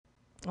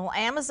Well,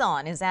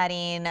 Amazon is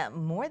adding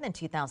more than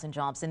 2,000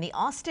 jobs in the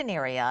Austin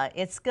area.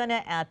 It's going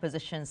to add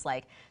positions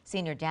like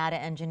senior data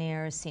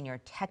engineers, senior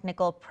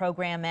technical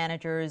program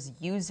managers,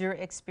 user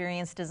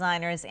experience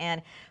designers,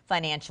 and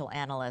financial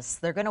analysts.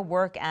 They're going to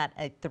work at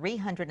a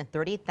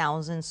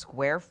 330,000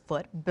 square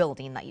foot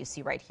building that you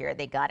see right here.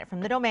 They got it from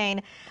the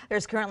domain.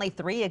 There's currently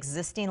 3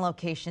 existing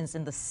locations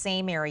in the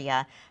same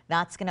area.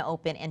 That's going to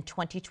open in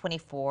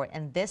 2024,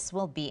 and this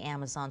will be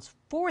Amazon's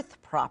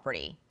 4th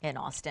property in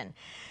Austin.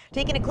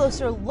 Taking a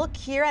closer look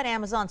here at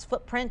Amazon's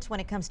footprint when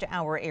it comes to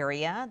our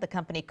area, the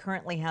company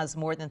currently has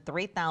more than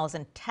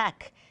 3,000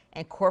 tech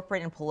and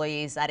corporate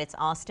employees at its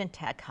Austin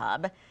Tech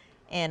Hub.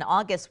 In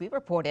August, we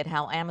reported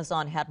how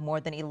Amazon had more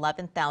than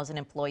 11,000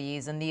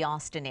 employees in the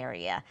Austin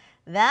area.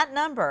 That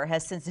number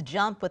has since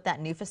jumped with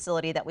that new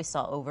facility that we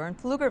saw over in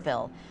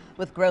Pflugerville.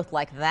 With growth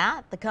like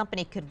that, the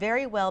company could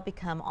very well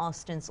become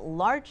Austin's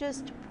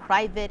largest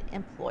private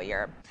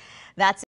employer. That's